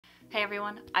Hey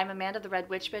everyone, I'm Amanda the Red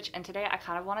Witch Bitch, and today I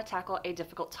kind of want to tackle a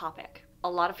difficult topic. A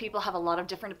lot of people have a lot of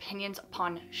different opinions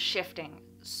upon shifting,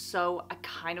 so I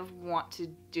kind of want to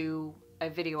do a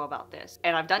video about this.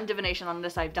 And I've done divination on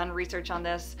this, I've done research on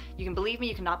this. You can believe me,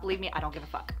 you cannot believe me, I don't give a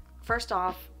fuck. First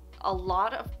off, a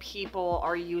lot of people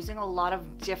are using a lot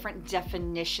of different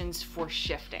definitions for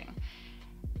shifting.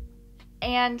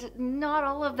 And not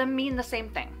all of them mean the same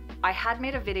thing. I had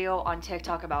made a video on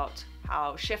TikTok about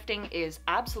how shifting is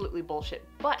absolutely bullshit,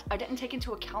 but I didn't take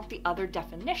into account the other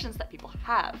definitions that people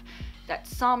have, that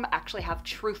some actually have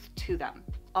truth to them.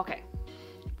 Okay,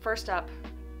 first up,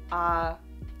 I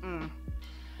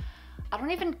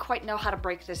don't even quite know how to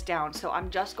break this down, so I'm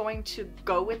just going to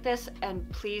go with this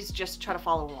and please just try to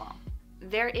follow along.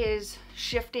 There is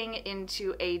shifting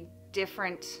into a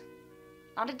different,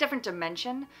 not a different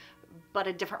dimension, but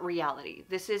a different reality.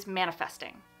 This is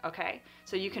manifesting, okay?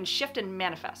 So you can shift and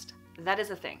manifest. That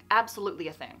is a thing, absolutely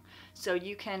a thing. So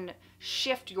you can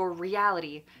shift your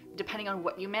reality depending on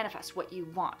what you manifest, what you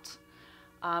want.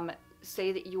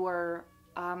 Say that you are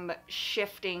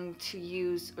shifting to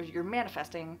use, or you're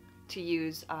manifesting to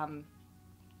use,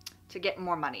 to get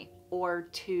more money, or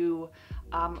to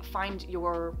find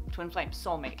your twin flame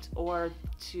soulmate, or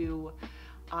to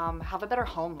have a better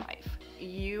home life.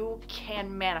 You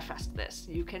can manifest this,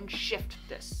 you can shift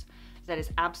this. That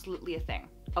is absolutely a thing.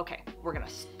 Okay, we're gonna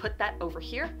put that over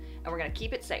here and we're gonna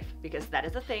keep it safe because that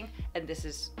is a thing, and this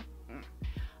is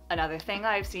another thing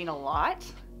I've seen a lot.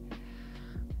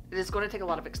 It is going to take a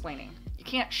lot of explaining. You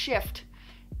can't shift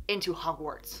into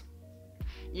Hogwarts.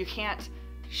 You can't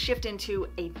shift into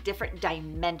a different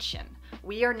dimension.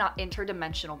 We are not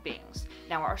interdimensional beings.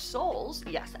 Now our souls,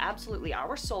 yes, absolutely,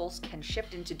 our souls can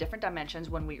shift into different dimensions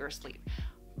when we are asleep.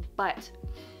 But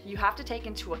you have to take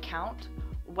into account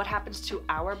what happens to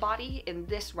our body in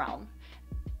this realm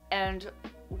and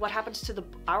what happens to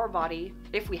our body,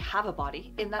 if we have a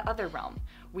body, in that other realm.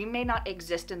 We may not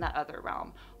exist in that other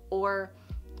realm, or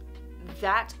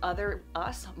that other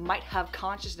us might have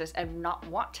consciousness and not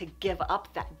want to give up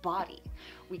that body.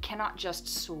 We cannot just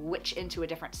switch into a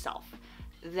different self.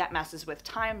 That messes with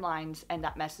timelines and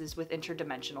that messes with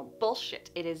interdimensional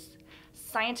bullshit. It is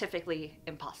scientifically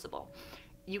impossible.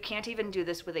 You can't even do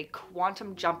this with a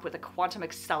quantum jump with a quantum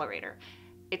accelerator.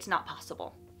 It's not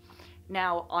possible.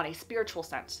 Now, on a spiritual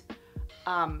sense,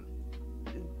 Hogwarts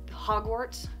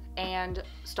and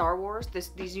Star Wars,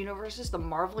 these universes, the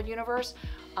Marvel universe,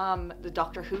 the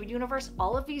Doctor Who universe,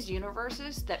 all of these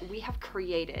universes that we have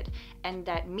created and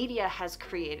that media has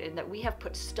created and that we have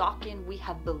put stock in, we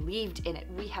have believed in it,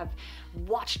 we have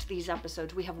watched these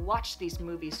episodes, we have watched these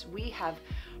movies, we have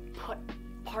put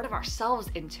part of ourselves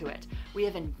into it. We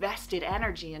have invested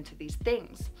energy into these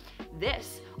things.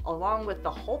 This, along with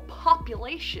the whole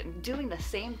population doing the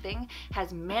same thing,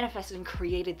 has manifested and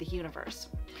created the universe.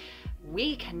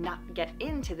 We cannot get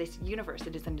into this universe.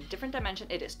 It is in a different dimension.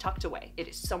 It is tucked away. It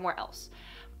is somewhere else.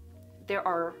 There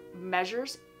are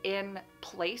measures in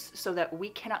place so that we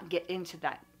cannot get into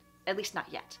that, at least not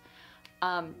yet.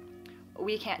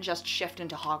 We can't just shift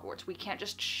into Hogwarts. We can't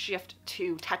just shift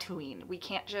to Tatooine. We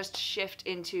can't just shift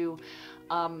into,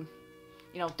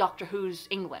 you know, Doctor Who's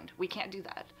England. We can't do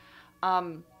that.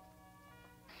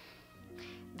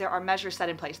 There are measures set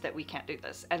in place that we can't do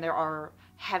this, and there are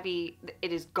it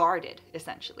is guarded,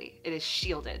 essentially. It is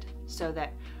shielded, so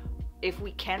that if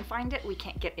we can find it, we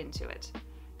can't get into it.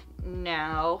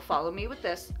 Now, follow me with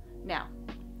this. Now,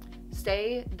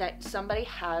 say that somebody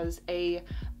has a,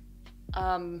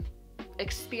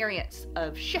 experience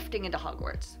of shifting into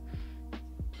Hogwarts.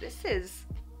 This is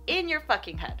in your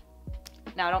fucking head.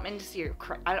 Now, I don't mean to see you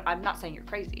I'm not saying you're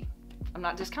crazy. I'm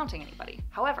not discounting anybody.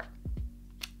 However,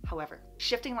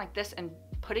 shifting like this and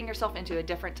putting yourself into a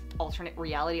different alternate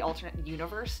reality, alternate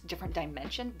universe, different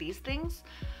dimension, these things,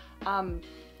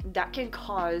 that can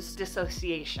cause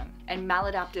dissociation and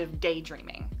maladaptive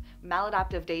daydreaming.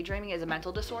 Maladaptive daydreaming is a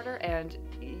mental disorder, and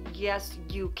yes,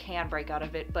 you can break out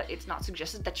of it, but it's not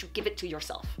suggested that you give it to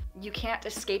yourself. You can't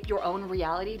escape your own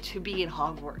reality to be in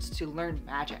Hogwarts, to learn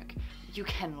magic. You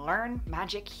can learn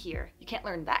magic here. You can't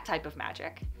learn that type of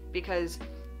magic because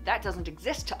that doesn't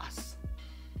exist to us,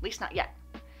 at least not yet.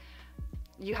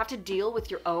 You have to deal with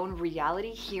your own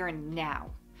reality here and now.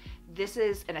 This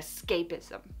is an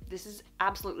escapism. This is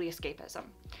absolutely escapism.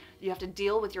 You have to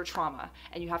deal with your trauma,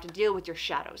 and you have to deal with your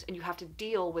shadows, and you have to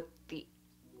deal with the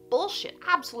bullshit,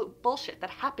 absolute bullshit that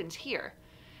happens here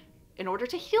in order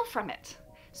to heal from it.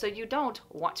 So you don't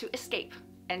want to escape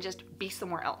and just be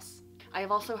somewhere else. I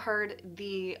have also heard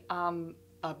the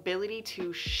ability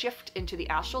to shift into the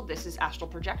astral. This is astral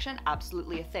projection,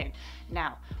 absolutely a thing.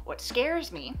 Now, what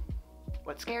scares me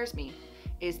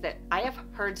is that I have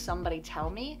heard somebody tell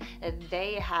me that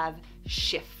they have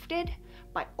shifted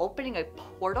by opening a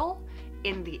portal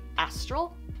in the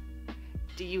astral.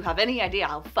 Do you have any idea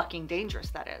how fucking dangerous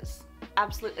that is?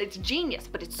 Absolutely, it's genius,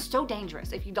 but it's so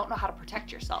dangerous if you don't know how to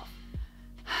protect yourself.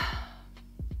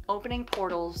 Opening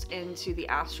portals into the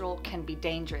astral can be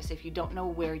dangerous if you don't know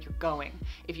where you're going,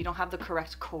 if you don't have the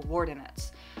correct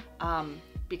coordinates,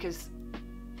 because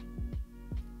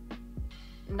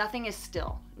nothing is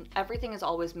still. Everything is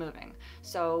always moving.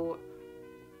 So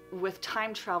with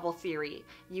time travel theory,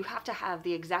 you have to have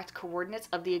the exact coordinates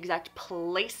of the exact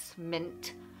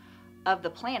placement of the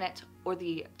planet or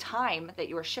the time that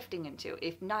you are shifting into.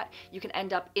 If not, you can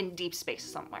end up in deep space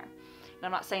somewhere. And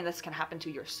I'm not saying this can happen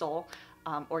to your soul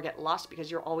or get lost,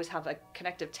 because you'll always have a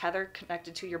connective tether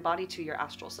connected to your body, to your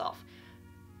astral self.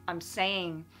 I'm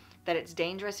saying that it's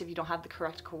dangerous if you don't have the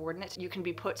correct coordinates. You can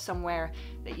be put somewhere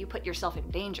that you put yourself in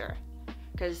danger,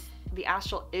 because the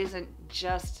astral isn't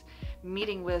just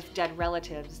meeting with dead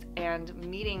relatives and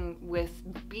meeting with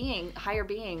higher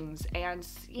beings and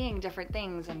seeing different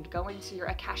things and going to your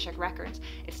Akashic records.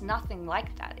 It's nothing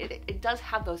like that. It does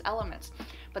have those elements,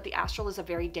 but the astral is a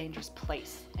very dangerous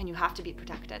place and you have to be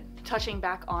protected. Touching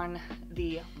back on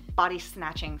the body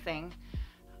snatching thing,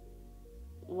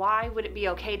 why would it be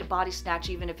okay to body snatch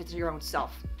even if it's your own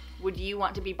self? Would you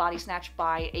want to be body snatched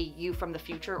by a you from the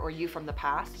future or you from the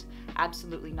past?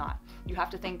 Absolutely not. You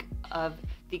have to think of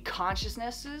the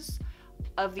consciousnesses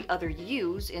of the other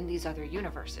yous in these other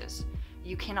universes.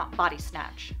 You cannot body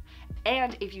snatch.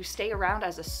 And if you stay around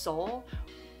as a soul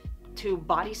to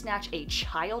body snatch a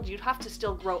child, you'd have to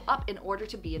still grow up in order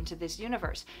to be into this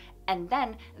universe. And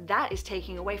then that is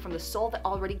taking away from the soul that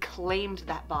already claimed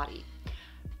that body.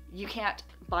 You can't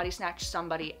body snatch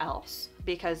somebody else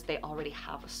because they already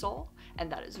have a soul, and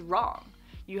that is wrong.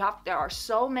 There are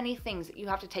so many things that you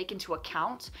have to take into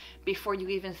account before you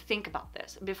even think about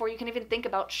this, before you can even think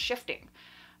about shifting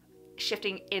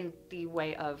in the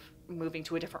way of moving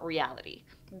to a different reality.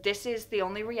 This is the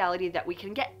only reality that we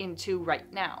can get into right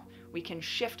now. We can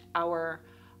shift our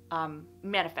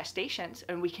manifestations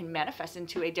and we can manifest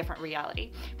into a different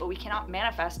reality, but we cannot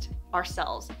manifest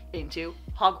ourselves into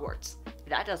Hogwarts.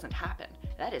 That doesn't happen.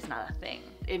 That is not a thing.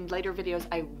 In later videos,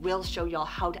 I will show y'all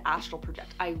how to astral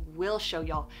project. I will show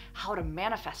y'all how to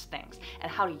manifest things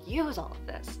and how to use all of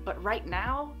this. But right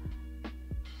now,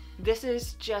 this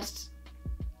is just,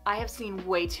 I have seen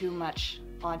way too much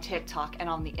on TikTok and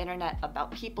on the internet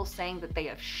about people saying that they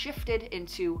have shifted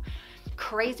into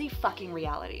crazy fucking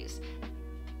realities.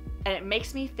 And it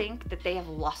makes me think that they have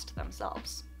lost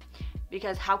themselves.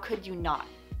 Because how could you not?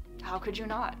 How could you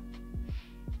not?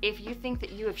 If you think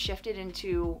that you have shifted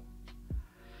into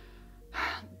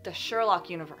the Sherlock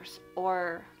universe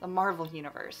or the Marvel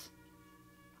universe,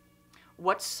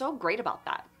 what's so great about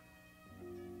that?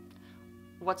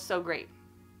 What's so great?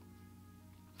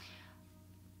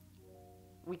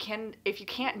 If you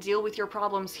can't deal with your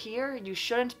problems here, you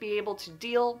shouldn't be able to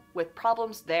deal with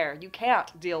problems there. You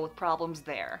can't deal with problems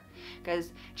there.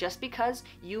 Because just because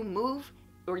you move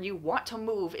or you want to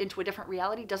move into a different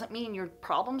reality doesn't mean your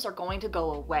problems are going to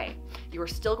go away. You are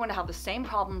still going to have the same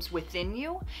problems within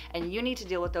you, and you need to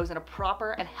deal with those in a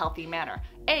proper and healthy manner,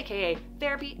 aka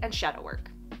therapy and shadow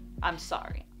work. I'm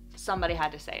sorry. Somebody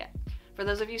had to say it. For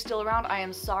those of you still around, I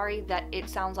am sorry that it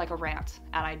sounds like a rant,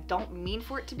 and I don't mean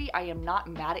for it to be. I am not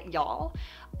mad at y'all.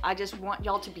 I just want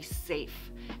y'all to be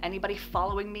safe. Anybody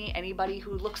following me, anybody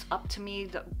who looks up to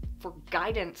me for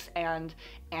guidance and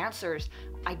answers,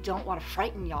 I don't want to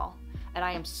frighten y'all. And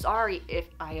I am sorry if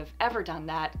I have ever done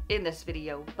that in this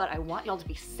video, but I want y'all to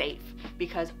be safe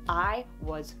because I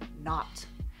was not.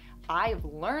 I've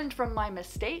learned from my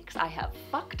mistakes, I have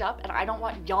fucked up, and I don't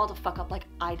want y'all to fuck up like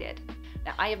I did.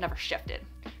 Now, I have never shifted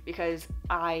because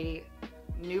I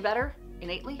knew better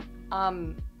innately,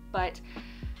 but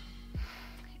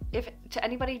if to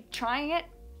anybody trying it,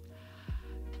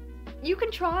 you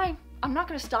can try. I'm not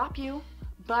gonna stop you,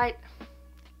 but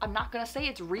I'm not gonna say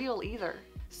it's real either.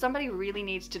 Somebody really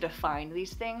needs to define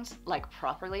these things like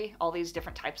properly, all these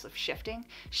different types of shifting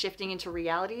into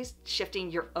realities,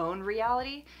 shifting your own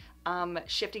reality,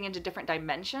 shifting into different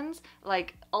dimensions.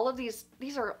 Like all of these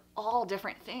are all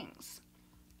different things.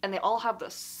 And they all have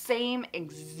the same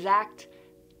exact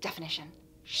definition.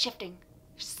 Shifting,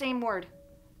 same word,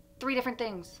 3 different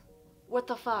things. What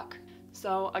the fuck?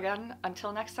 So again,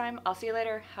 until next time, I'll see you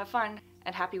later. Have fun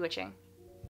and happy witching.